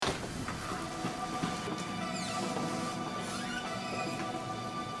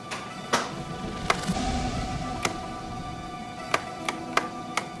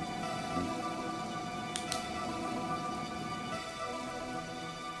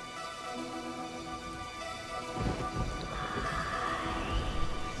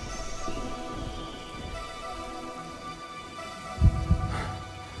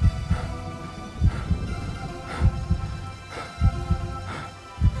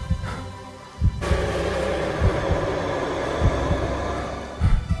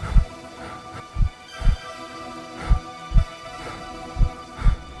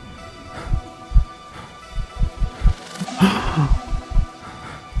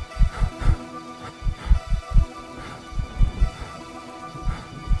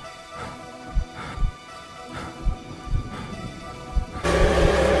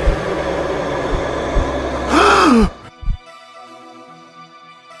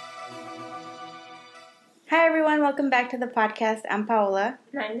Hi everyone, welcome back to the podcast. I'm Paola.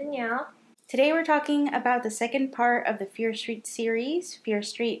 And I'm Danielle. Today we're talking about the second part of the Fear Street series, Fear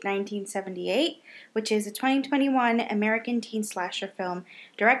Street 1978, which is a 2021 American teen slasher film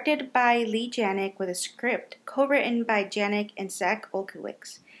directed by Leigh Janiak with a script co-written by Janiak and Zach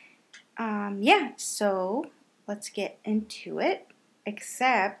Olkowicz. So let's get into it.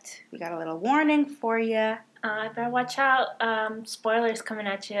 Except we got a little warning for you. Better watch out. Spoilers coming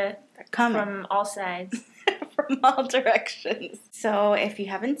at you. They're coming. From all sides. From all directions. So if you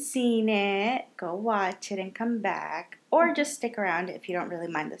haven't seen it, go watch it and come back. Or just stick around if you don't really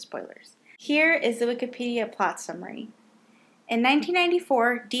mind the spoilers. Here is the Wikipedia plot summary. In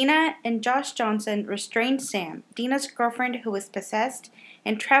 1994, Dina and Josh Johnson restrained Sam, Dina's girlfriend who was possessed,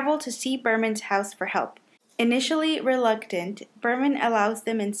 and traveled to C. Berman's house for help. Initially reluctant, Berman allows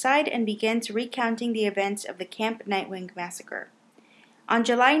them inside and begins recounting the events of the Camp Nightwing massacre. On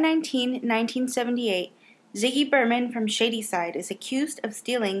July 19, 1978, Ziggy Berman from Shadyside is accused of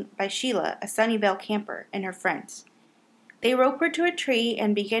stealing by Sheila, a Sunnyvale camper, and her friends. They rope her to a tree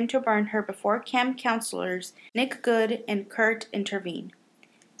and begin to burn her before camp counselors Nick Good and Kurt intervene.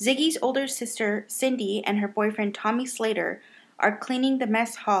 Ziggy's older sister, Cindy, and her boyfriend Tommy Slater are cleaning the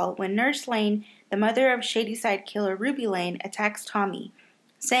mess hall when Nurse Lane, the mother of Shadyside killer Ruby Lane, attacks Tommy,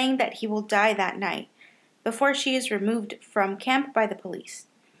 saying that he will die that night, before she is removed from camp by the police.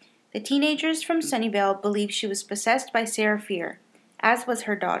 The teenagers from Sunnyvale believe she was possessed by Sarah Fear, as was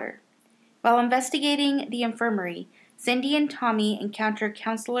her daughter. While investigating the infirmary, Cindy and Tommy encounter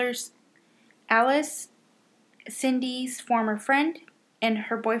counselors Alice, Cindy's former friend, and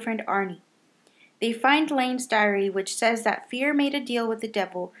her boyfriend Arnie. They find Lane's diary, which says that Fear made a deal with the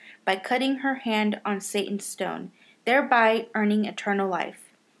devil by cutting her hand on Satan's stone, thereby earning eternal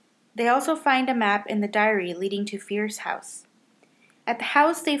life. They also find a map in the diary leading to Fear's house. At the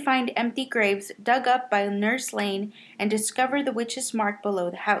house, they find empty graves dug up by Nurse Lane and discover the witch's mark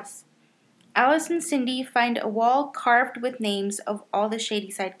below the house. Alice and Cindy find a wall carved with names of all the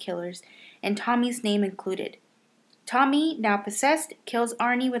Shadyside killers, and Tommy's name included. Tommy, now possessed, kills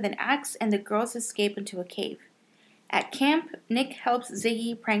Arnie with an axe and the girls escape into a cave. At camp, Nick helps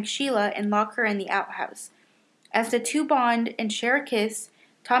Ziggy prank Sheila and lock her in the outhouse. As the two bond and share a kiss,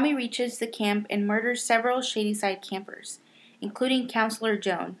 Tommy reaches the camp and murders several Shadyside campers, including Counselor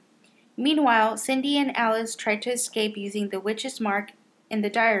Joan. Meanwhile, Cindy and Alice try to escape using the witch's mark in the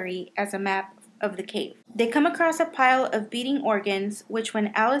diary as a map of the cave. They come across a pile of beating organs, which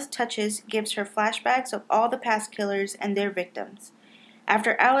when Alice touches gives her flashbacks of all the past killers and their victims.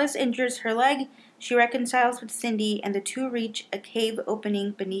 After Alice injures her leg, she reconciles with Cindy and the two reach a cave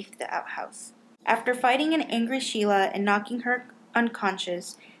opening beneath the outhouse. After fighting an angry Sheila and knocking her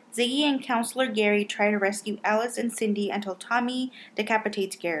unconscious, Ziggy and Counselor Gary try to rescue Alice and Cindy until Tommy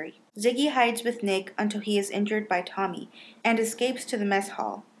decapitates Gary. Ziggy hides with Nick until he is injured by Tommy and escapes to the mess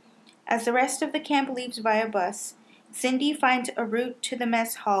hall. As the rest of the camp leaves via bus, Cindy finds a route to the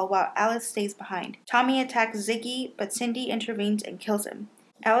mess hall while Alice stays behind. Tommy attacks Ziggy, but Cindy intervenes and kills him.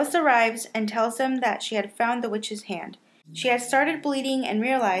 Alice arrives and tells them that she had found the witch's hand. She had started bleeding and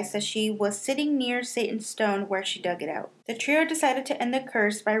realized that she was sitting near Satan's stone where she dug it out. The trio decided to end the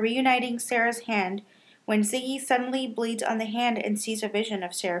curse by reuniting Sarah's hand when Ziggy suddenly bleeds on the hand and sees a vision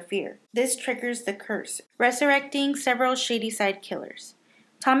of Sarah Fear. This triggers the curse, resurrecting several Shadyside killers.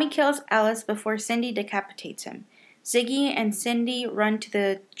 Tommy kills Alice before Cindy decapitates him. Ziggy and Cindy run to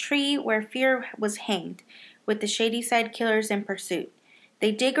the tree where Fear was hanged, with the Shadyside killers in pursuit.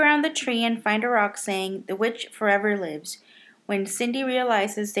 They dig around the tree and find a rock saying, "The witch forever lives." When Cindy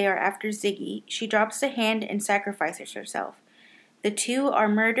realizes they are after Ziggy, she drops the hand and sacrifices herself. The two are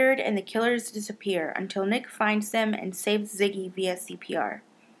murdered and the killers disappear until Nick finds them and saves Ziggy via CPR.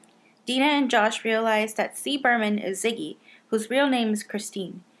 Dina and Josh realize that C. Berman is Ziggy, whose real name is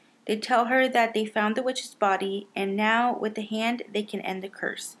Christine. They tell her that they found the witch's body, and now, with the hand, they can end the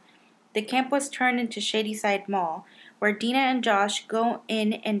curse. The camp was turned into Shadyside Mall, where Dina and Josh go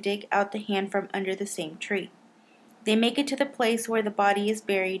in and dig out the hand from under the same tree. They make it to the place where the body is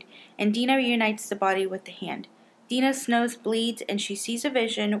buried, and Dina reunites the body with the hand. Dina's nose bleeds, and she sees a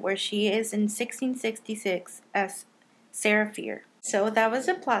vision where she is in 1666 as Sarah Fear. So that was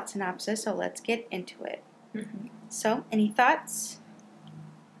a plot synopsis, so let's get into it. Mm-hmm. So, any thoughts?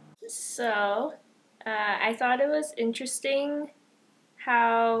 So, I thought it was interesting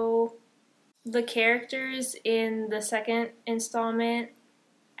how the characters in the second installment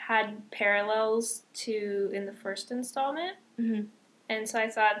had parallels to in the first installment. Mm-hmm. And so I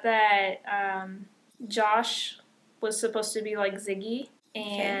thought that Josh was supposed to be like Ziggy,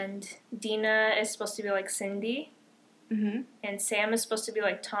 and Dina is supposed to be like Cindy, Mm-hmm. and Sam is supposed to be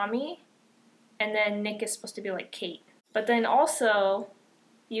like Tommy, and then Nick is supposed to be like Kate. But then also,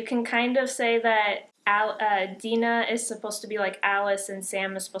 you can kind of say that Dina is supposed to be like Alice and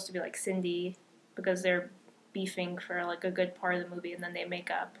Sam is supposed to be like Cindy because they're beefing for like a good part of the movie and then they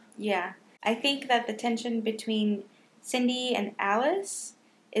make up. Yeah. I think that the tension between Cindy and Alice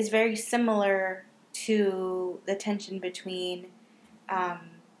is very similar to the tension between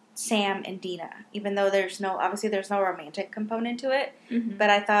Sam and Dina, even though there's no romantic component to it. Mm-hmm. But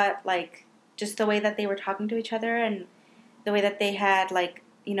I thought, like, just the way that they were talking to each other and the way that they had, like,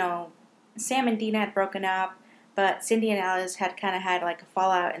 you know, Sam and Dina had broken up, but Cindy and Alice had kind of had, like, a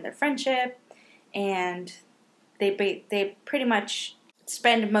fallout in their friendship, and they pretty much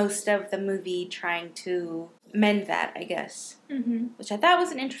spend most of the movie trying to mend that, I guess. Mm-hmm. Which I thought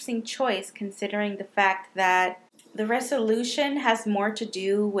was an interesting choice, considering the fact that the resolution has more to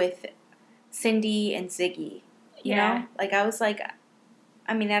do with Cindy and Ziggy. You know? Like, I was like,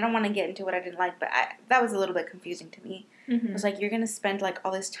 I mean, I don't want to get into what I didn't like, but that was a little bit confusing to me. Mm-hmm. It was like, you're going to spend, like,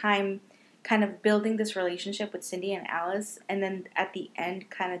 all this time kind of building this relationship with Cindy and Alice, and then at the end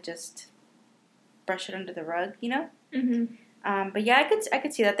kind of just brush it under the rug, you know? Mm-hmm. But yeah, I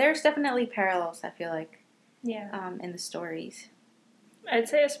could see that. There's definitely parallels, I feel like, in the stories. I'd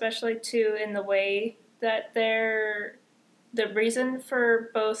say especially, too, in the way that the reason for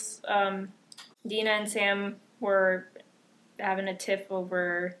both Dina and Sam were having a tiff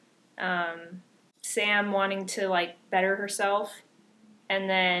over Sam wanting to, like, better herself, and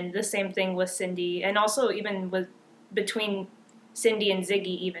then the same thing with Cindy, and also even with between Cindy and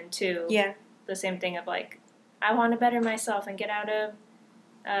Ziggy even, too. Yeah. The same thing of, like, I want to better myself and get out of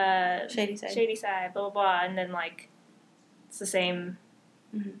Shady side, blah, blah, blah, and then, like, it's the same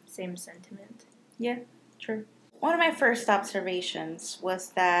sentiment. Yeah, true. One of my first observations was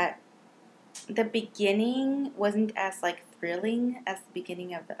that the beginning wasn't as, like, thrilling as the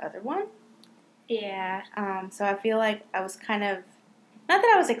beginning of the other one. Yeah. So I feel like I was kind of, not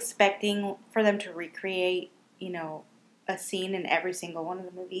that I was expecting for them to recreate, you know, a scene in every single one of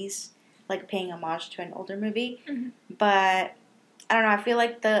the movies, like paying homage to an older movie, but I don't know, I feel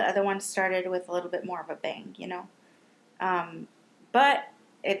like the other one started with a little bit more of a bang, you know? But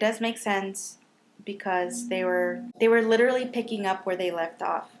it does make sense because they were literally picking up where they left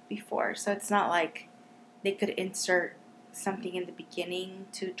off before, so it's not like they could insert something in the beginning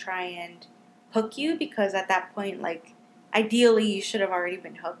to try and hook you, because at that point, like, ideally you should have already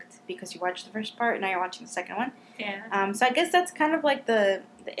been hooked because you watched the first part and now you're watching the second one. Yeah. So I guess that's kind of like the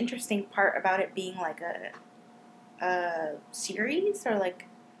interesting part about it being like a series or like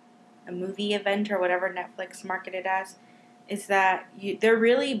a movie event or whatever Netflix marketed as, is that they're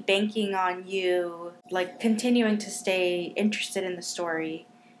really banking on you, like, continuing to stay interested in the story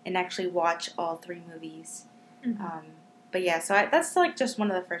and actually watch all 3 movies. But yeah, so that's like just one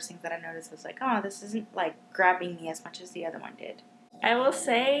of the first things that I noticed was like, oh, this isn't like grabbing me as much as the other one did. I will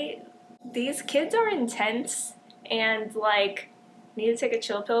say these kids are intense and, like, need to take a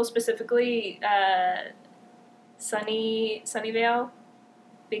chill pill, specifically Sunnyvale,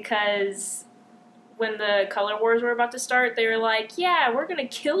 because when the color wars were about to start, they were like, yeah, we're gonna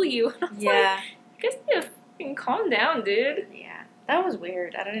kill you. And I was like, I guess you need to fucking calm down, dude. Yeah, that was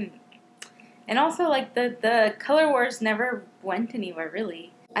weird. I didn't. And also, like, the color wars never went anywhere,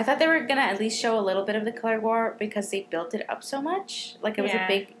 really. I thought they were gonna at least show a little bit of the color war because they built it up so much. Like, it was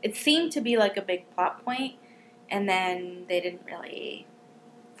it seemed to be like a big plot point, and then they didn't really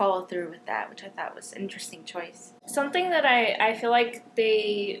follow through with that, which I thought was an interesting choice. Something that I feel like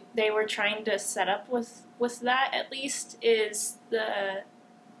they were trying to set up with that, at least, is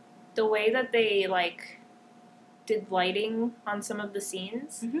the way that they, like, did lighting on some of the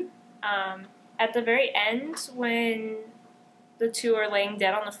scenes. At the very end, when the two are laying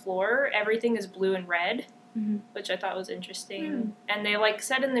dead on the floor, everything is blue and red, which I thought was interesting. And they, like,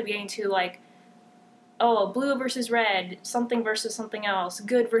 said in the beginning, too, like, oh, blue versus red, something versus something else,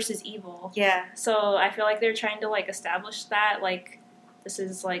 good versus evil. Yeah. So I feel like they're trying to, like, establish that, like, this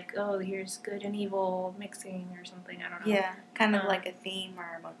is, like, oh, here's good and evil mixing or something, I don't know. Yeah, kind of like a theme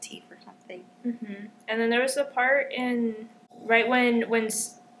or a motif or something. And then there was a part right when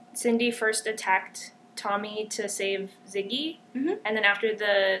Cindy first attacked Tommy to save Ziggy, and then after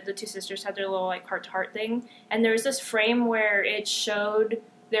the two sisters had their little, like, heart-to-heart thing, and there was this frame where it showed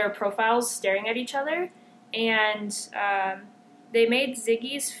their profiles staring at each other, and they made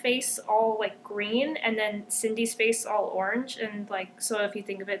Ziggy's face all, like, green, and then Cindy's face all orange, and, like, so if you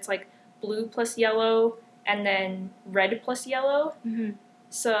think of it, it's like blue plus yellow, and then red plus yellow.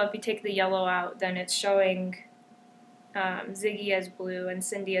 So if you take the yellow out, then it's showing Ziggy as blue and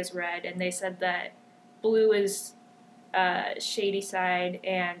Cindy as red, and they said that blue is Shadyside,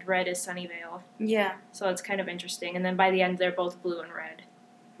 and red is Sunnyvale. Yeah. So it's kind of interesting. And then by the end, they're both blue and red.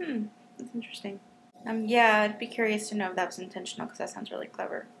 That's interesting. Yeah, I'd be curious to know if that was intentional because that sounds really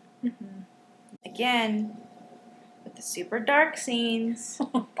clever. Mm-hmm. Again, with the super dark scenes.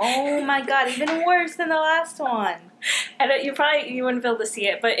 Oh my god, even worse than the last one. You wouldn't be able to see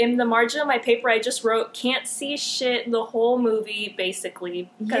it, but in the margin of my paper, I just wrote, can't see shit the whole movie, basically.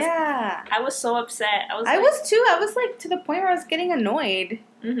 Yeah. I was so upset. I was too. I was like to the point where I was getting annoyed.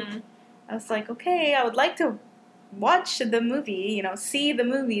 Mm-hmm. I was like, okay, I would like to watch the movie, see the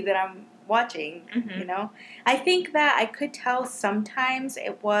movie that I'm watching, I think that I could tell sometimes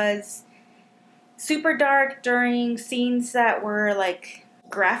it was super dark during scenes that were, like,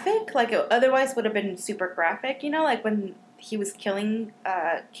 graphic. Like, it otherwise would have been super graphic, like when he was killing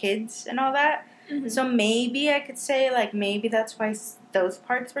kids and all that. Mm-hmm. So maybe I could say, like, maybe that's why those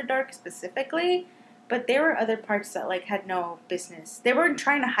parts were dark specifically. But there were other parts that, like, had no business. They weren't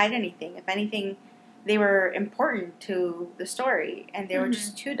trying to hide anything. If anything, they were important to the story. And they were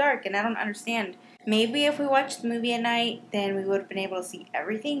just too dark. And I don't understand. Maybe if we watched the movie at night, then we would have been able to see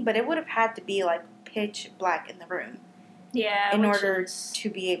everything. But it would have had to be, like, pitch black in the room. Yeah. In order to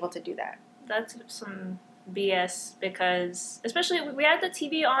be able to do that. That's some BS because, especially, we had the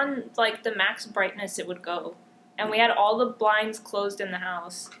TV on, like, the max brightness it would go. And we had all the blinds closed in the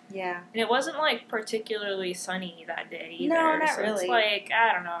house. Yeah. And it wasn't, like, particularly sunny that day either. No, not really. It's like,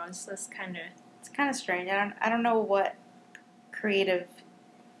 I don't know, it's just kind of... It's kind of strange. I don't know what creative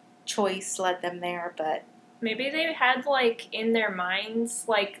choice led them there, but... Maybe they had, like, in their minds,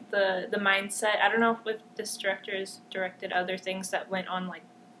 like, the mindset. I don't know if this director has directed other things that went on, like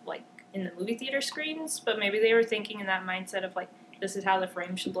in the movie theater screens, but maybe they were thinking in that mindset of, like, this is how the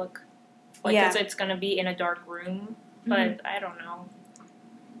frame should look. Like, because it's going to be in a dark room. But I don't know.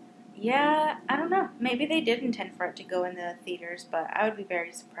 Yeah, I don't know. Maybe they did intend for it to go in the theaters, but I would be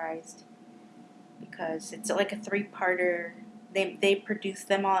very surprised. Because it's like a 3-parter. They produced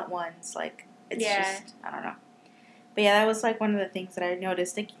them all at once. Like, it's just, I don't know. But yeah, that was like one of the things that I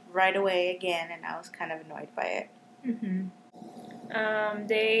noticed like, right away again, and I was kind of annoyed by it. Mm-hmm.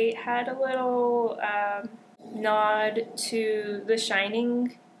 They had a little nod to The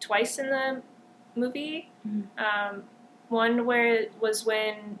Shining twice in the movie. Mm-hmm. One where it was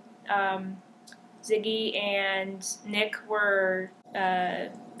when Ziggy and Nick were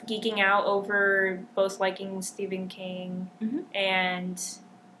geeking out over both liking Stephen King, and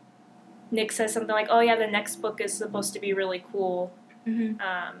Nick says something like, oh yeah, the next book is supposed to be really cool.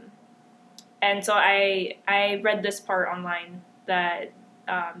 And so I read this part online that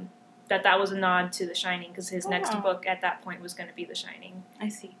that was a nod to The Shining, because his next book at that point was going to be The Shining. I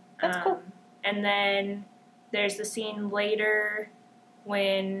see. That's cool. And then there's the scene later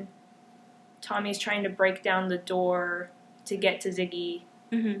when Tommy's trying to break down the door to get to Ziggy,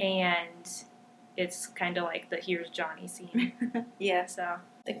 and it's kind of like the Here's Johnny scene. Yeah. So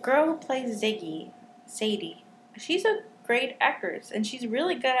the girl who plays Ziggy, Sadie, she's a great actress, and she's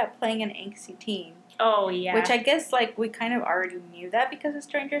really good at playing an angsty teen. Oh, yeah. Which I guess, like, we kind of already knew that because of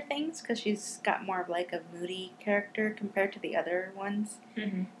Stranger Things, because she's got more of, like, a moody character compared to the other ones.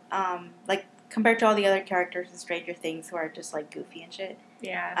 Like, compared to all the other characters in Stranger Things who are just, like, goofy and shit.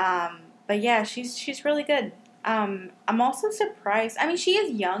 Yeah. But yeah, she's really good. I'm also surprised. I mean, she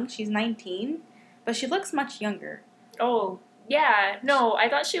is young. She's 19, but she looks much younger. Oh, yeah. No, I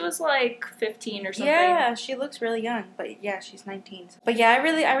thought she was like 15 or something. Yeah, she looks really young, but yeah, she's 19. But yeah, I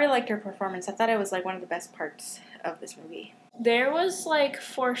really liked her performance. I thought it was like one of the best parts of this movie. There was like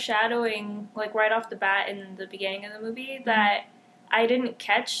foreshadowing, like right off the bat in the beginning of the movie that I didn't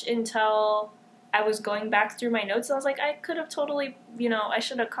catch until I was going back through my notes. I was like, I could have totally, I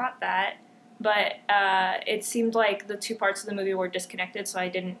should have caught that. But it seemed like the two parts of the movie were disconnected, so I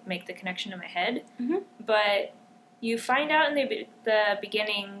didn't make the connection in my head. But you find out in the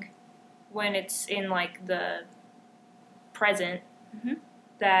beginning, when it's in like the present,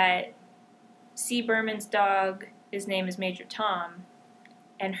 that C. Berman's dog, his name is Major Tom,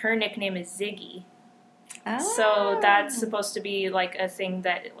 and her nickname is Ziggy. Oh. So that's supposed to be like a thing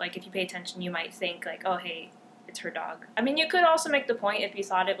that, like, if you pay attention, you might think like, oh, hey, it's her dog. I mean, you could also make the point, if you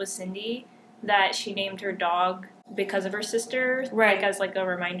thought it was Cindy, that she named her dog because of her sister, like as like a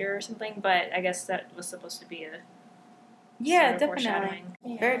reminder or something. But I guess that was supposed to be a definitely.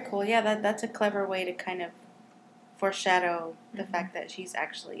 Yeah. Very cool. Yeah, that's a clever way to kind of foreshadow the fact that she's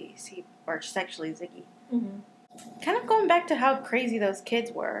actually Ziggy. Kind of going back to how crazy those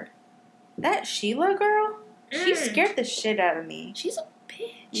kids were. That Sheila girl, she scared the shit out of me. She's a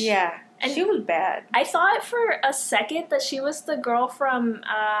bitch. Yeah, and she was bad. I thought for a second that she was the girl from,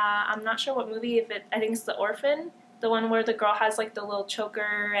 I'm not sure what movie, I think it's The Orphan, The one where the girl has, like, the little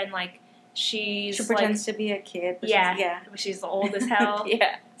choker and, like, she pretends to be a kid. She's old as hell.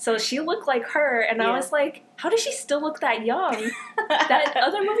 Yeah. So she looked like her, and I was like, how does she still look that young? That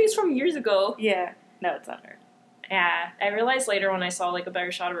other movie's from years ago. Yeah. No, it's not her. Yeah. I realized later when I saw, like, a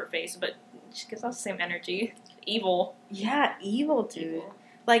better shot of her face, but she gives off the same energy. Evil. Yeah, evil, dude.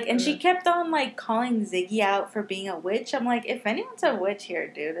 Like, and she kept on, like, calling Ziggy out for being a witch. I'm like, if anyone's a witch here,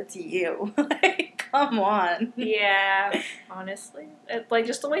 dude, it's you. Like, come on. Yeah, honestly. Like,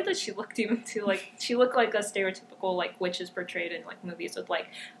 just the way that she looked even, too. Like, she looked like a stereotypical, like, witch is portrayed in, like, movies with, like,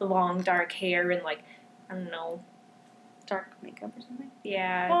 long, dark hair and, like, I don't know. Dark makeup or something?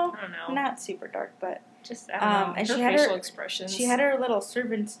 Yeah, well, I don't know. Not super dark, but... Just, I don't know. And her she had facial expressions. She had her little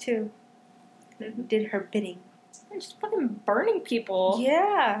servants, too. Mm-hmm. Did her bidding. They're just fucking burning people.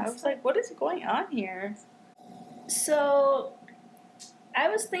 Yeah. I was like, what is going on here? So, I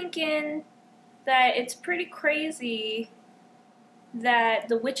was thinking that it's pretty crazy that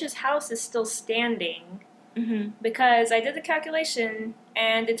the witch's house is still standing. Mm-hmm. Because I did the calculation,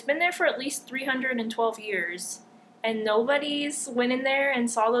 and it's been there for at least 312 years. And nobody's went in there and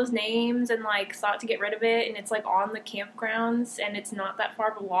saw those names and, like, thought to get rid of it. And it's, like, on the campgrounds. And it's not that far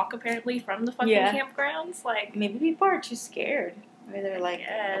of a walk, apparently, from the fucking campgrounds. Like, maybe people are too scared. Maybe they're like,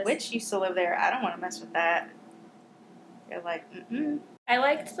 a witch used to live there. I don't want to mess with that. They're like, mm-mm. I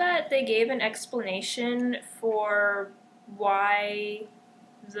liked that they gave an explanation for why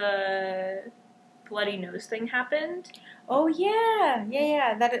the bloody nose thing happened. Oh, yeah.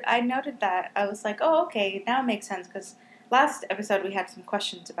 That I noted that. I was like, oh, okay, now it makes sense. Because last episode we had some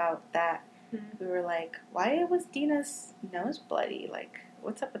questions about that. Mm-hmm. We were like, why was Dina's nose bloody? Like,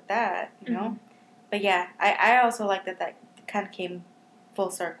 what's up with that? You know? Mm-hmm. But yeah, I also like that kind of came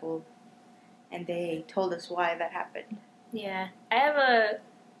full circle. And they told us why that happened. Yeah. I have a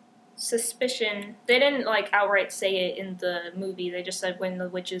suspicion. They didn't, like, outright say it in the movie. They just said when the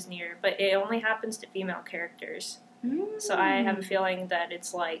witch is near. But it only happens to female characters. So I have a feeling that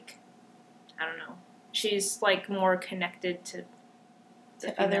it's like, I don't know, she's like more connected to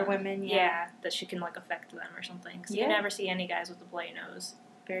other women, yeah, that she can like affect them or something. Because you never see any guys with a bloody nose.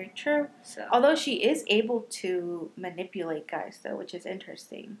 Very true. So, although she is able to manipulate guys, though, which is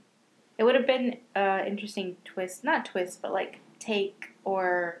interesting. It would have been interesting not twist, but like take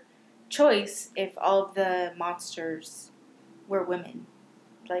or choice if all of the monsters were women,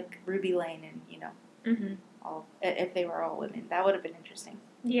 like Ruby Lane and Mm-hmm. If they were all women. That would have been interesting.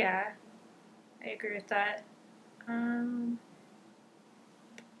 Yeah, I agree with that. I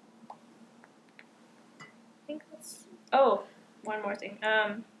think that's... Oh, one more thing.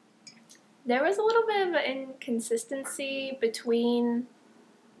 There was a little bit of an inconsistency between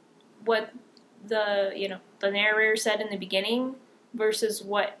what the narrator said in the beginning versus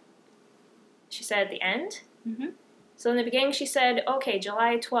what she said at the end. Mm-hmm. So in the beginning she said, okay,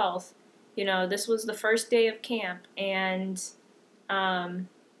 July 12th, this was the first day of camp, and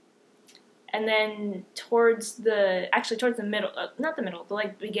then towards the middle, not the middle, the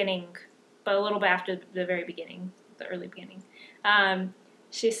like beginning, but a little bit after the very beginning, the early beginning,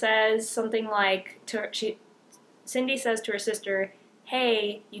 she says something like, Cindy says to her sister,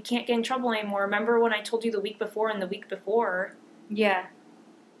 hey, you can't get in trouble anymore. Remember when I told you the week before and the week before? Yeah.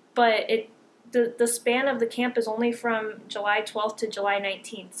 But the span of the camp is only from July 12th to July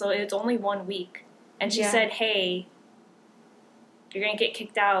 19th, so it's only 1 week. And she said, hey, you're going to get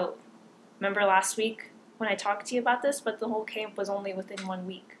kicked out. Remember last week when I talked to you about this? But the whole camp was only within 1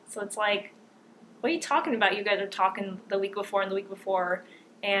 week. So it's like, what are you talking about? You guys are talking the week before and the week before,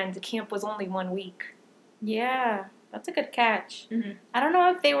 and the camp was only 1 week. Yeah, that's a good catch. Mm-hmm. I don't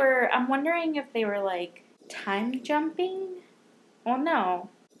know if they were, I'm wondering if they were like time jumping. Well, no.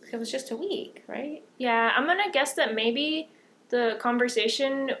 It was just a week, right? Yeah, I'm going to guess that maybe the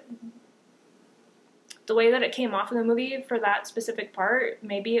conversation, the way that it came off in the movie for that specific part,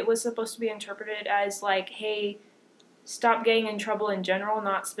 maybe it was supposed to be interpreted as like, hey, stop getting in trouble in general,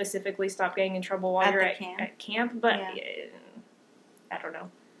 not specifically stop getting in trouble while you're at camp. But I don't know.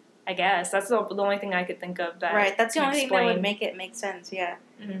 I guess. That's the only thing I could think of that right, that's the only thing that would make it make sense, yeah.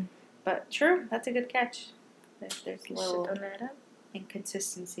 Mm-hmm. But true, that's a good catch. There's a little done that up.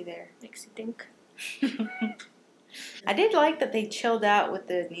 Inconsistency there. Makes you think. I did like that they chilled out with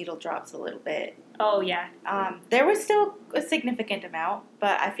the needle drops a little bit. Oh, yeah. There was still a significant amount,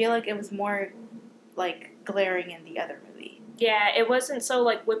 but I feel like it was more, like, glaring in the other movie. Yeah, it wasn't so,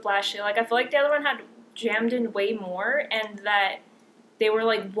 like, whiplashy. Like, I feel like the other one had jammed in way more, and that they were,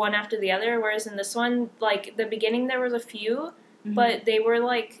 like, one after the other, whereas in this one, like, the beginning there was a few, mm-hmm. but they were,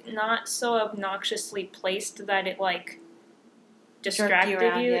 like, not so obnoxiously placed that it, like,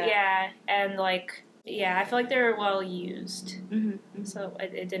 distracted you. Yeah, and, like, Yeah, I feel like they were well used, Mm-hmm. so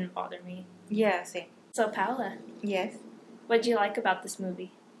it didn't bother me. Yeah, same. So, Paula, Yes. what did you like about this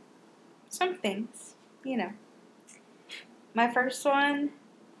movie? Some things, you know. My first one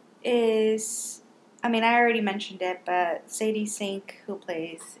is, I mean, I already mentioned it, but Sadie Sink, who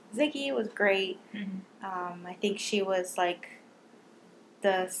plays Ziggy, was great. I think she was like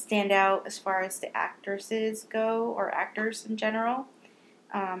the standout as far as the actresses go, or actors in general.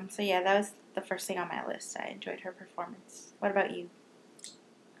 So yeah, that was the first thing on my list. I enjoyed her performance. What about you?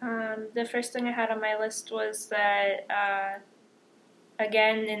 The first thing I had on my list was that,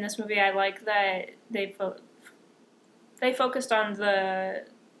 again, in this movie, I like that they focused on the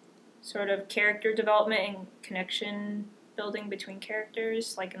sort of character development and connection building between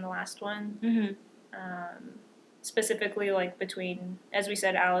characters, like in the last one. Mm-hmm. Specifically, like between, as we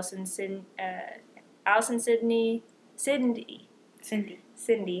said, Alice and Cindy.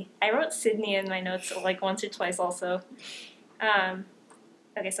 I wrote Sydney in my notes like once or twice also.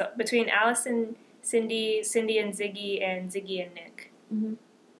 Okay, so between Alice and Cindy, Cindy and Ziggy and Nick. Mm-hmm.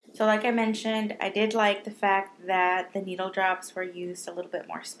 So like I mentioned, I did like the fact that the needle drops were used a little bit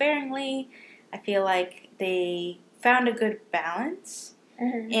more sparingly. I feel like they found a good balance.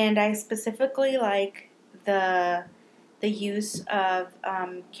 Mm-hmm. And I specifically like the use of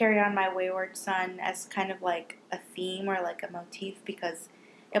 "Carry On My Wayward Son" as kind of like a theme or like a motif, because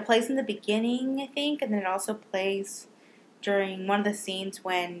it plays in the beginning, I think, and then it also plays during one of the scenes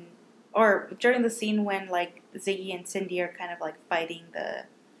when, or during the scene when like Ziggy and Cindy are kind of like fighting the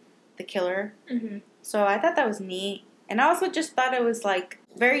killer. Mm-hmm. So I thought that was neat, and I also just thought it was like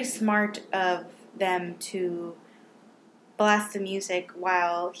very smart of them to blast the music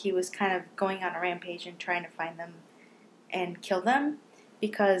while he was kind of going on a rampage and trying to find them and kill them,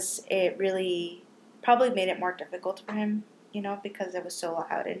 because it really probably made it more difficult for him, because it was so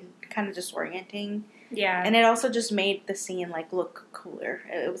loud and kind of disorienting. Yeah. And it also just made the scene like look cooler.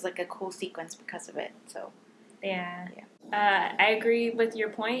 It was like a cool sequence because of it. So yeah. I agree with your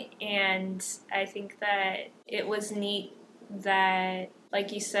point, and I think that it was neat that,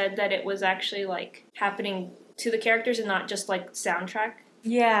 like you said, that it was actually like happening to the characters and not just like soundtrack.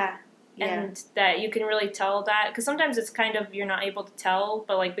 Yeah. And that you can really tell that, because sometimes it's kind of, you're not able to tell,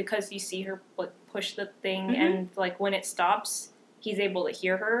 but like because you see her like push the thing, Mm-hmm. and like when it stops, he's able to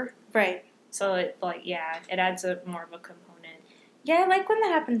hear her. Right. So it it adds more of a component. Yeah, I like when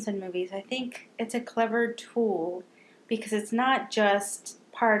that happens in movies. I think it's a clever tool because it's not just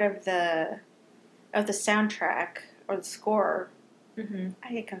part of the soundtrack or the score. Mm-hmm.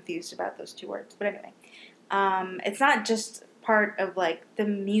 I get confused about those two words, but anyway, it's not just part of like the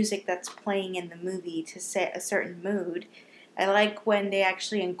music that's playing in the movie to set a certain mood. I like when they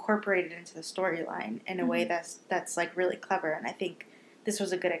actually incorporate it into the storyline in a way that's like really clever, and I think this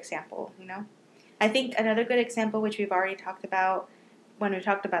was a good example. I think another good example, which we've already talked about when we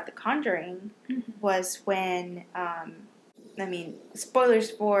talked about The Conjuring, was when,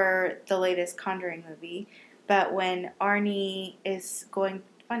 spoilers for the latest Conjuring movie, but when Arnie is going,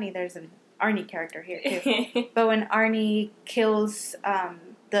 funny, there's an Arnie character here too, but when Arnie kills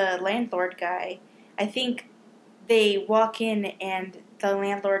the landlord guy, I think they walk in and the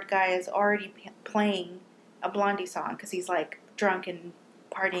landlord guy is already playing a Blondie song because he's like drunk and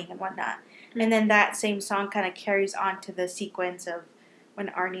partying and whatnot. Mm-hmm. And then that same song kind of carries on to the sequence of when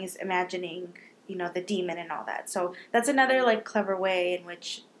Arnie's imagining, the demon and all that. So that's another like clever way in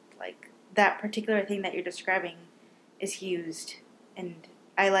which like that particular thing that you're describing is used, and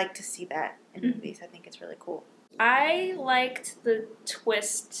I like to see that in movies. I think it's really cool. I liked the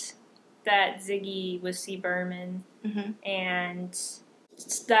twist that Ziggy was C. Berman, and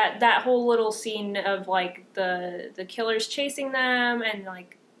that whole little scene of like the killers chasing them and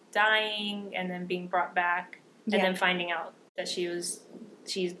like dying and then being brought back and then finding out that she's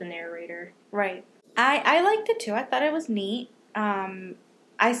the narrator. Right. I liked it too. I thought it was neat.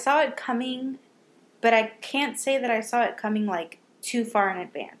 I saw it coming, but I can't say that I saw it coming like too far in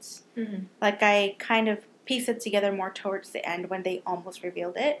advance. Mm-hmm. Like I kind of pieced it together more towards the end when they almost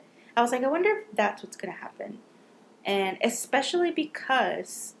revealed it. I was like, I wonder if that's what's going to happen. And especially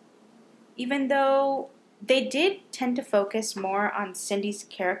because even though they did tend to focus more on Cindy's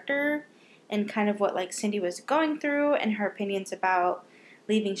character and kind of what like Cindy was going through and her opinions about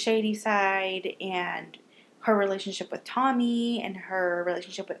leaving Shadyside and her relationship with Tommy and her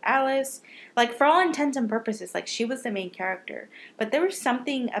relationship with Alice, like for all intents and purposes, like she was the main character. But there was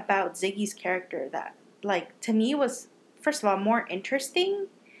something about Ziggy's character that like to me was, first of all, more interesting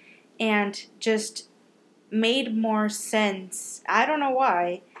and just made more sense. I don't know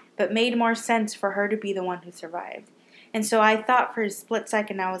why, but made more sense for her to be the one who survived. And so I thought for a split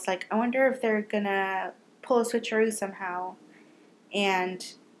second, I was like, I wonder if they're going to pull a switcheroo somehow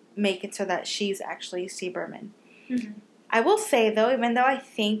and make it so that she's actually C. Berman. Mm-hmm. I will say, though, even though I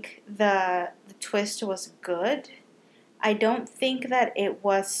think the twist was good, I don't think that it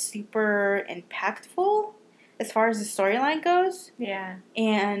was super impactful as far as the storyline goes. Yeah.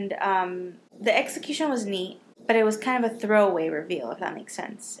 And the execution was neat, but it was kind of a throwaway reveal, if that makes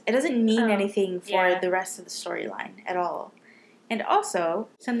sense. It doesn't mean anything for the rest of the storyline at all. And also,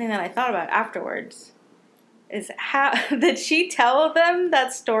 something that I thought about afterwards is how did she tell them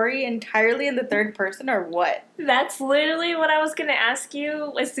that story entirely in the third person or what? That's literally what I was going to ask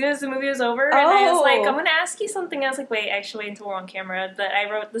you as soon as the movie was over. And I was like, I'm going to ask you something. I was like, wait, actually, until we're on camera. But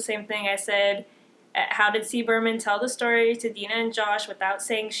I wrote the same thing. I said, how did C. Berman tell the story to Dina and Josh without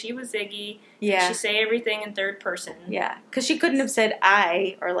saying she was Ziggy? Yeah. Did she say everything in third person? Yeah. Because she couldn't have said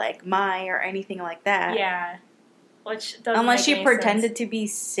I or like my or anything like that. Yeah. Which doesn't Unless make she any pretended sense. to be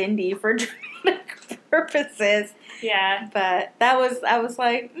Cindy for dramatic purposes. Yeah. But I was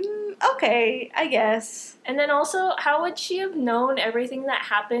like, okay, I guess. And then also, how would she have known everything that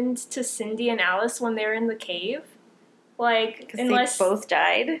happened to Cindy and Alice when they were in the cave? Like, unless they both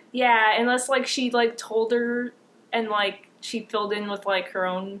died. Yeah, unless like she like told her and like she filled in with like her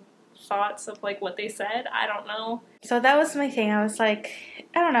own thoughts of like what they said. I don't know. So that was my thing. I was like,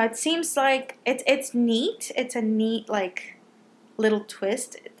 I don't know. It seems like it's neat. It's a neat like little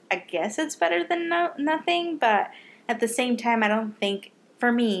twist. I guess it's better than nothing, but at the same time, I don't think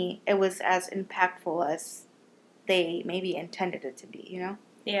for me it was as impactful as they maybe intended it to be. You know?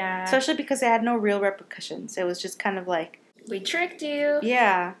 Yeah. Especially because it had no real repercussions. It was just kind of like, we tricked you.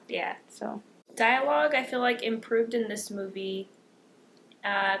 Yeah. Yeah. So dialogue, I feel like improved in this movie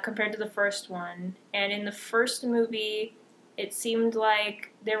compared to the first one. And in the first movie, it seemed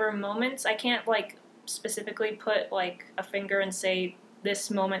like there were moments. I can't like specifically put like a finger and say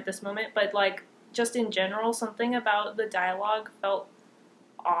this moment, but like just in general, something about the dialogue felt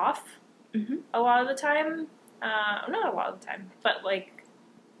off a lot of the time. Not a lot of the time, but like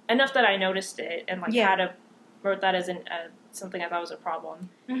enough that I noticed it and like wrote that as something I thought was a problem.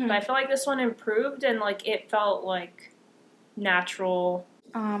 Mm-hmm. But I feel like this one improved and like it felt like natural.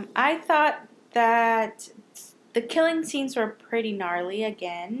 I thought that the killing scenes were pretty gnarly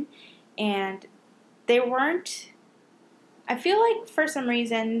again, and they weren't. I feel like for some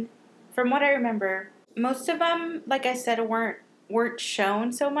reason, from what I remember, most of them, like I said, weren't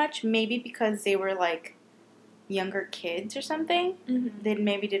shown so much. Maybe because they were like younger kids or something. Mm-hmm. They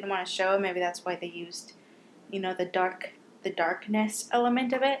maybe didn't want to show. Maybe that's why they used, the darkness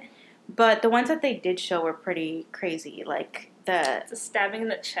element of it. But the ones that they did show were pretty crazy. Like the stabbing in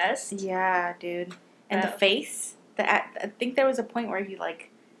the chest. Yeah, dude, and the face. I think there was a point where he like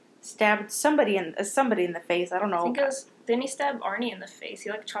stabbed somebody in the face. I don't know. I think it was. Didn't he stab Arnie in the face?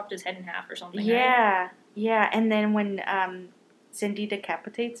 He like chopped his head in half or something. Yeah, right? Yeah. And then when Cindy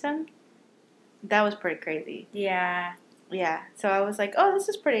decapitates him, that was pretty crazy. Yeah. Yeah. So I was like, oh, this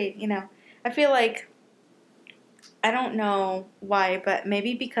is pretty. I feel like. I don't know why, but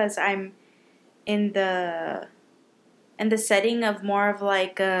maybe because I'm in the setting of more of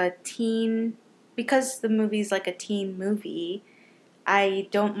like a teen, because the movie's like a teen movie, I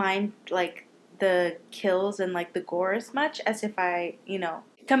don't mind like the kills and like the gore as much as if I,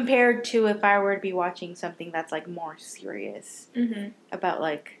 compared to if I were to be watching something that's like more serious about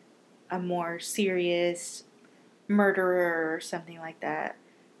like a more serious murderer or something like that.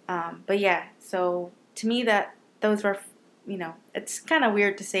 But yeah, so to me those were, it's kind of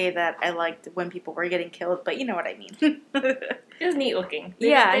weird to say that I liked when people were getting killed, but you know what I mean. It was neat looking. They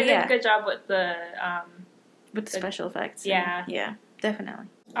did a good job with the special effects. Yeah. Yeah, definitely.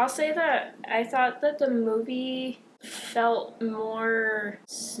 I'll say that I thought that the movie felt more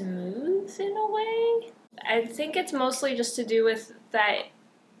smooth in a way. I think it's mostly just to do with that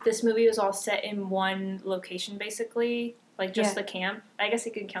this movie was all set in one location, basically. Like, just the camp. I guess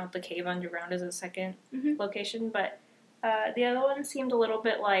you could count the cave underground as a second location, but the other one seemed a little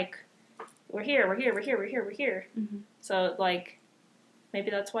bit like, we're here. Mm-hmm. So, like, maybe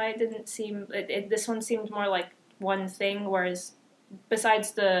that's why it didn't seem... this one seemed more like one thing, whereas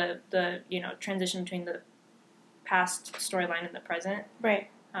besides the transition between the past storyline and the present. Right.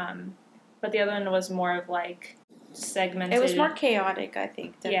 But the other one was more of, like, segmented. It was more chaotic, I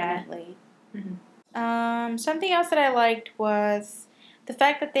think, definitely. Yeah. Mm-hmm. Something else that I liked was the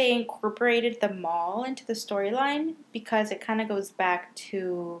fact that they incorporated the mall into the storyline, because it kind of goes back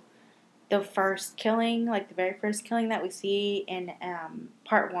to the first killing, like the very first killing that we see in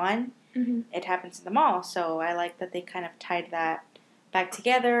part 1. Mm-hmm. It happens in the mall, so I like that they kind of tied that back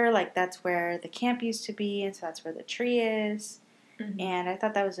together. Like, that's where the camp used to be, and so that's where the tree is. Mm-hmm. And I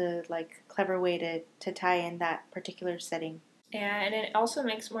thought that was a, like, clever way to tie in that particular setting. Yeah, and it also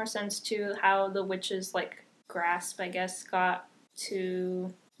makes more sense, too, how the witch's, like, grasp, I guess, got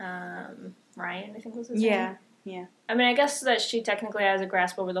to Ryan, I think was his name. Yeah. I mean, I guess that she technically has a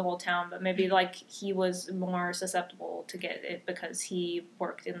grasp over the whole town, but maybe, like, he was more susceptible to get it because he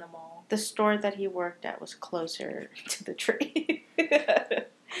worked in the mall. The store that he worked at was closer to the tree.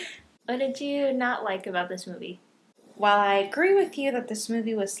 What did you not like about this movie? While I agree with you that this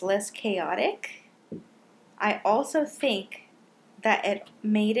movie was less chaotic, I also think that it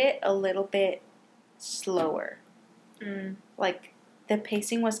made it a little bit slower. Like, the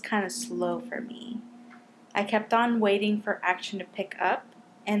pacing was kind of slow for me. I kept on waiting for action to pick up,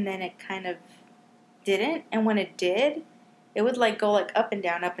 and then it kind of didn't. And when it did, it would, like, go, like, up and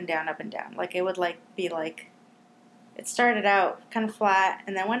down, up and down, up and down. Like, it would, like, be, like, it started out kind of flat,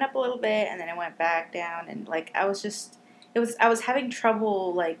 and then went up a little bit, and then it went back down, and, like, I was having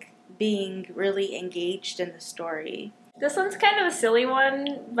trouble, like, being really engaged in the story. This one's kind of a silly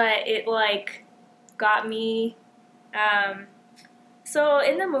one, but it, like, got me. So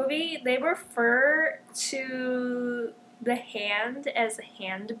in the movie, they refer to the hand as a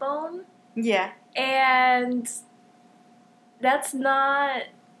hand bone. Yeah. And that's not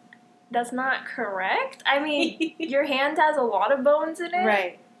correct. I mean, your hand has a lot of bones in it.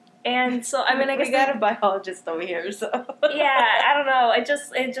 Right. And so, I mean, I guess we got a biologist over here, so. Yeah, I don't know.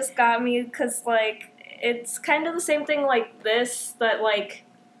 It just got me because, like, it's kind of the same thing like this, that, like,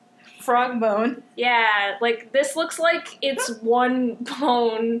 frog bone. Yeah, like, this looks like it's one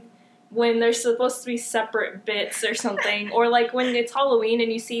bone when they're supposed to be separate bits or something. Or, like, when it's Halloween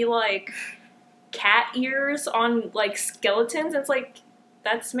and you see, like, cat ears on, like, skeletons, it's like,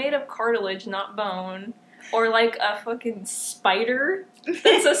 that's made of cartilage, not bone. Or, like, a fucking spider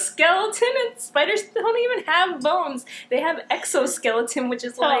that's a skeleton, and spiders don't even have bones. They have exoskeleton, which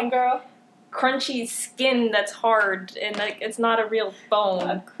is, like, crunchy skin that's hard, and, like, it's not a real bone.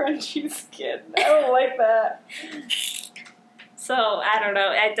 A crunchy skin. I don't like that. So, I don't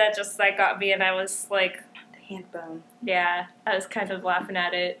know. That just, like, got me, and I was, like... Hand bone. Yeah, I was kind of laughing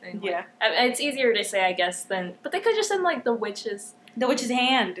at it. And, yeah. Like, it's easier to say, I guess, than... But they could just send, like, the witch's... The witch's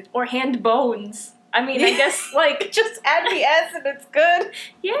hand. Or hand bones. I mean, I guess, like... just add the S and it's good.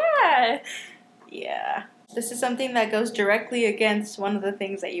 Yeah. Yeah. This is something that goes directly against one of the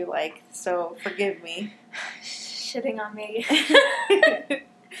things that you like, so forgive me. Shitting on me.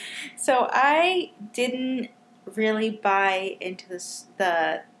 So I didn't really buy into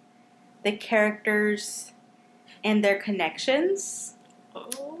the characters and their connections.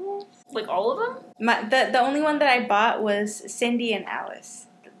 Oh. Like all of them? The only one that I bought was Cindy and Alice,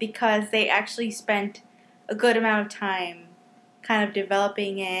 because they actually spent a good amount of time kind of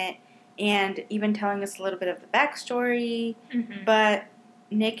developing it and even telling us a little bit of the backstory. Mm-hmm. But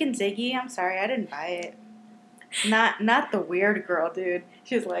Nick and Ziggy, I'm sorry, I didn't buy it. Not the weird girl, dude.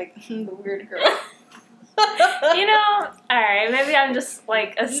 She was like, the weird girl. You know, alright, maybe I'm just,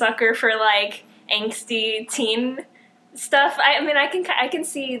 like, a sucker for, like, angsty teen stuff. I mean, I can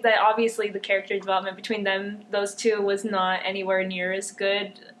see that obviously the character development between those two was not anywhere near as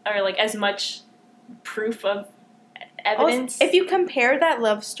good, or, like, as much proof of evidence. If you compare that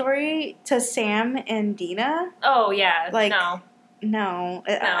love story to Sam and Dina, oh yeah, like no.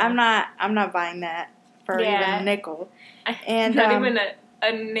 I'm not buying that for even a nickel. And not even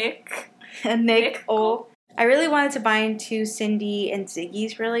a nick. A nickel. I really wanted to buy into Cindy and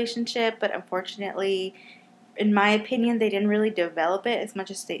Ziggy's relationship, but unfortunately, in my opinion, they didn't really develop it as much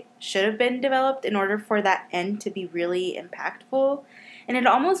as they should have been developed in order for that end to be really impactful. And it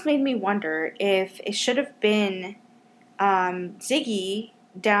almost made me wonder if it should have been Ziggy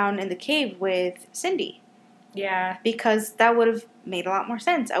down in the cave with Cindy. Yeah. Because that would have made a lot more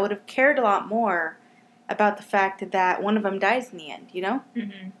sense. I would have cared a lot more about the fact that one of them dies in the end, you know?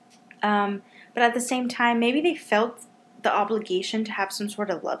 Mm-hmm. But at the same time, maybe they felt the obligation to have some sort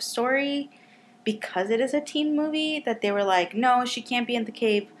of love story because it is a teen movie, that they were like, no, she can't be in the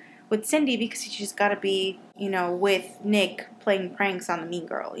cave with Cindy because she's got to be, you know, with Nick playing pranks on the mean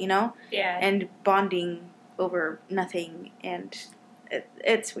girl, you know? Yeah. And bonding over nothing, and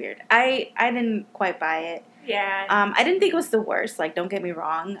it's weird. I didn't quite buy it. Yeah. I didn't think it was the worst, like, don't get me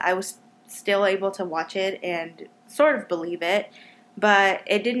wrong. I was still able to watch it and sort of believe it, but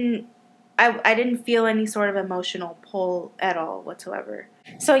it didn't... I didn't feel any sort of emotional pull at all whatsoever.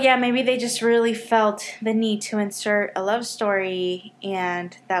 So yeah, maybe they just really felt the need to insert a love story,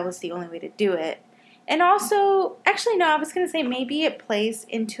 and that was the only way to do it. And also, actually no, I was going to say maybe it plays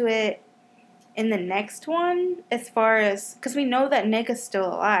into it in the next one, as far as, because we know that Nick is still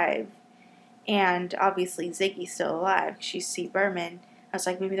alive, and obviously Ziggy's still alive. She's C. Berman. I was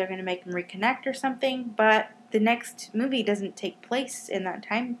like, maybe they're going to make them reconnect or something, but the next movie doesn't take place in that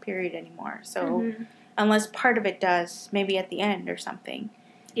time period anymore. So, unless part of it does, maybe at the end or something.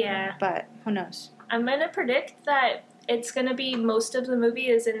 Yeah. But who knows? I'm going to predict that it's going to be most of the movie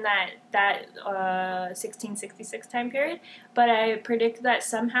is in that 1666 time period, but I predict that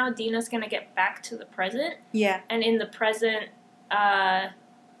somehow Dina's going to get back to the present. Yeah. And in the present,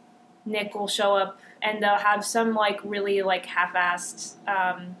 Nick will show up and they'll have some, like, really, like, half-assed,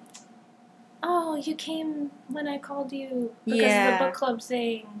 oh, you came when I called you because of the book club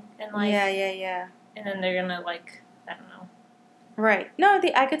thing. And, like... Yeah. And then they're gonna, like, I don't know. Right. No,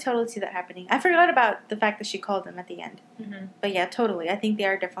 I could totally see that happening. I forgot about the fact that she called him at the end. Mm-hmm. But yeah, totally. I think they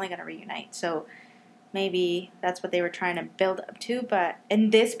are definitely going to reunite. So maybe that's what they were trying to build up to. But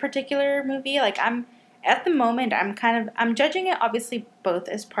in this particular movie, like, at the moment, I'm judging it obviously both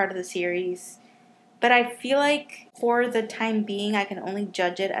as part of the series. But I feel like for the time being, I can only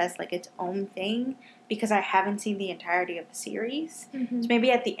judge it as, like, its own thing because I haven't seen the entirety of the series. Mm-hmm. So maybe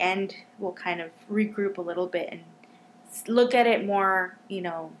at the end, we'll kind of regroup a little bit and look at it more,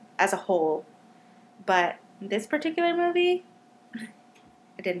 as a whole. But this particular movie,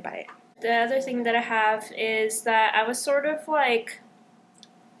 I didn't buy it. The other thing that I have is that I was sort of, like,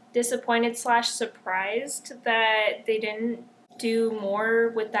 disappointed / surprised that they didn't do more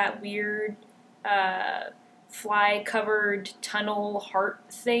with that weird fly-covered tunnel heart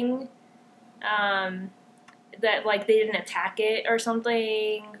thing. That, like, they didn't attack it or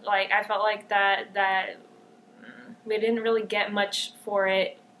something. Like, I felt like that we didn't really get much for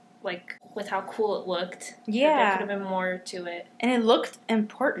it, like, with how cool it looked. Yeah. There could have been more to it. And it looked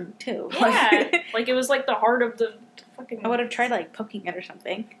important, too. Yeah. Like, it was, like, the heart of the fucking... I would have tried, like, poking it or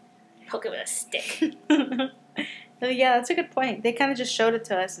something. Poke it with a stick. So, yeah, that's a good point. They kind of just showed it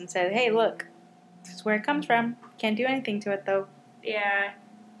to us and said, hey, look, this is where it comes from. Can't do anything to it, though. Yeah.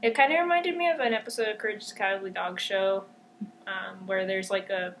 It kind of reminded me of an episode of Courage the Cowardly Dog Show, where there's, like,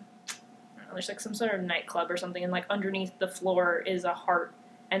 there's, like, some sort of nightclub or something, and, like, underneath the floor is a heart.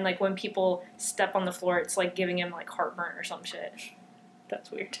 And, like, when people step on the floor, it's, like, giving them, like, heartburn or some shit.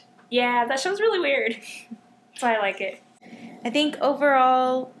 That's weird. Yeah, that show's really weird. That's why I like it. I think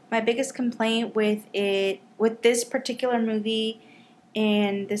overall, my biggest complaint with this particular movie,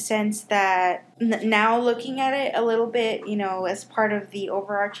 in the sense that now looking at it a little bit, as part of the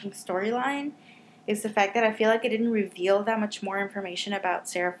overarching storyline, is the fact that I feel like it didn't reveal that much more information about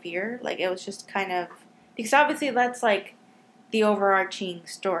Sarah Fier. Like, it was just kind of, because obviously that's, like, the overarching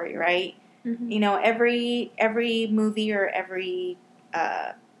story, right? Mm-hmm. Every movie or every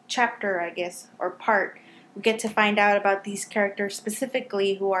chapter, I guess, or part, we get to find out about these characters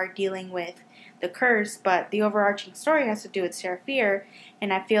specifically who are dealing with the curse, but the overarching story has to do with Sarah Fier,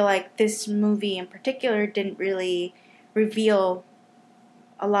 and I feel like this movie in particular didn't really reveal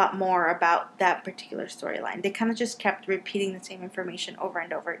a lot more about that particular storyline. They kind of just kept repeating the same information over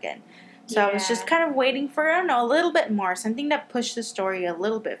and over again. So I was just kind of waiting for, I don't know, a little bit more, something that pushed the story a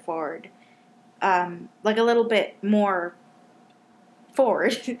little bit forward. Like a little bit more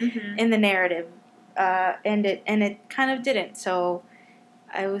forward in the narrative. And it kind of didn't. So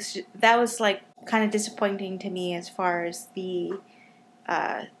that was like kind of disappointing to me as far as the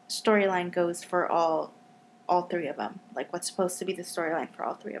storyline goes for all three of them. Like, what's supposed to be the storyline for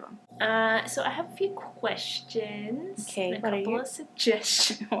all three of them. So I have a few questions. Okay, and a couple of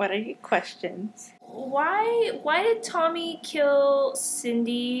suggestions. What are your questions? Why did Tommy kill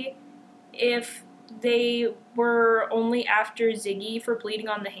Cindy if they were only after Ziggy for bleeding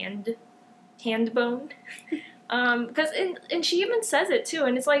on the hand bone? Because and she even says it too,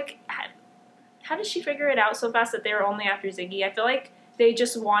 and it's like, how did she figure it out so fast that they were only after Ziggy? I feel like they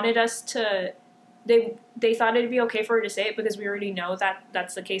just wanted us to. They thought it'd be okay for her to say it because we already know that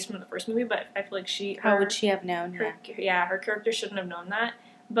that's the case from the first movie, but I feel like how would she have known? Her character shouldn't have known that.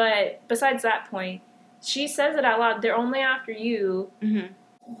 But besides that point, she says it out loud. They're only after you,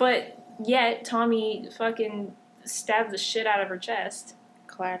 but yet Tommy fucking stabbed the shit out of her chest.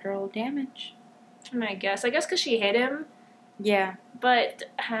 Collateral damage. I guess because she hit him. Yeah. But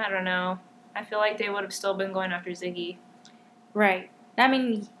I don't know. I feel like they would have still been going after Ziggy. Right. I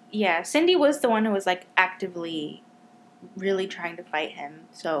mean, yeah, Cindy was the one who was, like, actively really trying to fight him,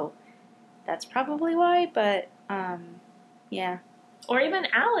 so that's probably why, but, yeah. Or even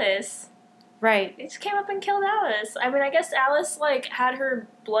Alice. Right. They just came up and killed Alice. I mean, I guess Alice, like, had her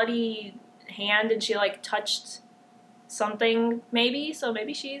bloody hand and she, like, touched something, maybe, so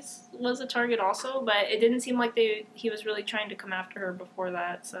maybe was a target also, but it didn't seem like he was really trying to come after her before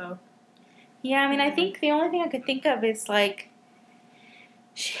that, so. Yeah, I mean, I think the only thing I could think of is like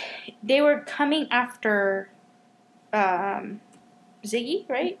they were coming after Ziggy,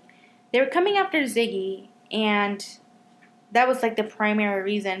 right? They were coming after Ziggy, and that was like the primary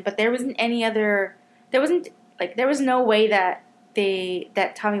reason. But there wasn't any other. There wasn't like there was no way that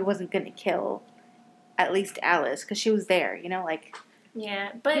Tommy wasn't gonna kill at least Alice because she was there. You know, like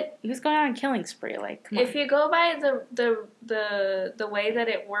Yeah, but he was going on a killing spree. Like, come if on. you go by the way that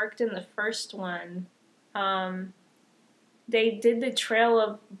it worked in the first one, they did the trail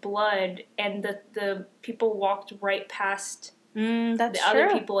of blood, and the people walked right past That's the other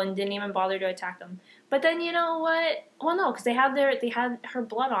true. people and didn't even bother to attack them. But then you know what? Well, no, because they had her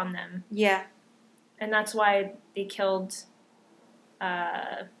blood on them, Yeah. and that's why they killed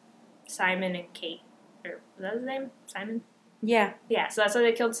Simon and Kate. Or was that his name? Simon. Yeah. Yeah, so that's why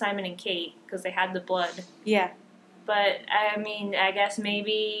they killed Simon and Kate because they had the blood. Yeah. But I mean, I guess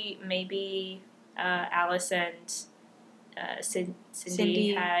maybe Alice and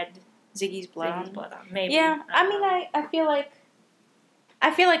Cindy had Ziggy's blood. Ziggy's blood on. Maybe. Yeah. I mean, I feel like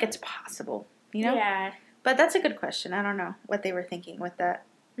it's possible. You know. Yeah. But that's a good question. I don't know what they were thinking with that.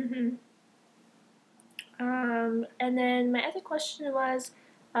 Mhm. And then my other question was,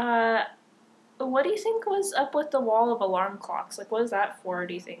 what do you think was up with the wall of alarm clocks? Like, what is that for?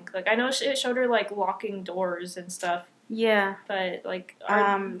 Do you think? Like, I know it showed her like locking doors and stuff. Yeah. But like,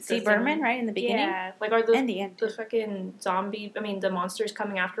 C. Berman, right in the beginning. Yeah. Like, are the and the end. the fucking the monsters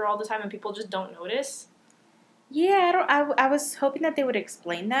coming after all the time, and people just don't notice? Yeah, I was hoping that they would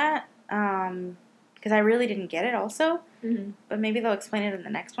explain that. Because I really didn't get it also. Mm-hmm. But maybe they'll explain it in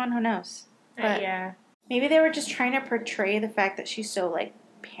the next one. Who knows? But Yeah. maybe they were just trying to portray the fact that she's so like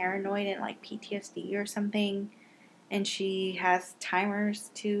paranoid and like PTSD or something, and she has timers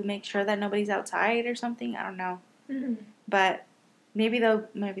to make sure that nobody's outside or something. I don't know. Mm-hmm. But maybe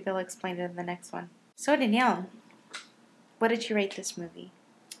they'll explain it in the next one. So Danielle, what did you rate this movie?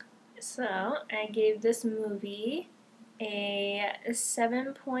 So I gave this movie a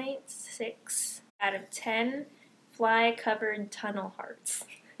 7.6 out of 10 fly-covered tunnel hearts.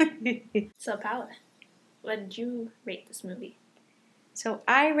 So Paula, what did you rate this movie? So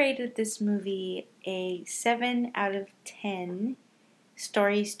I rated this movie a 7 out of 10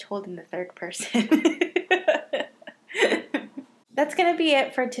 stories told in the third person. That's going to be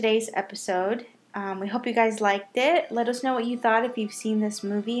it for today's episode. We hope you guys liked it. Let us know what you thought if you've seen this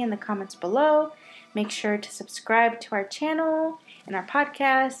movie in the comments below. Make sure to subscribe to our channel and our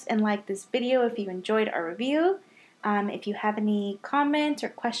podcast and like this video if you enjoyed our review. If you have any comments or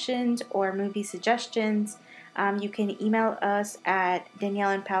questions or movie suggestions, you can email us at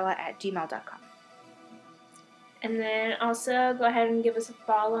danielleandpaula@gmail.com. And then also go ahead and give us a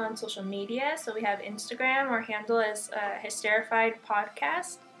follow on social media. So we have Instagram, our handle is Hysterified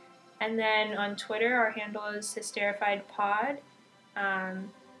Podcast. And then on Twitter, our handle is Hysterified Pod.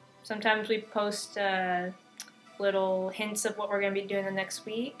 Sometimes we post little hints of what we're going to be doing the next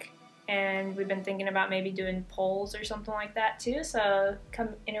week. And we've been thinking about maybe doing polls or something like that too. So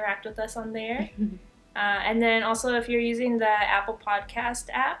come interact with us on there. And then also if you're using the Apple Podcast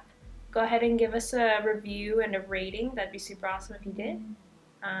app, go ahead and give us a review and a rating. That'd be super awesome if you did.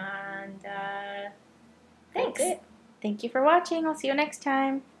 And thanks. Thank you for watching. I'll see you next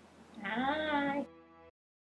time. Bye.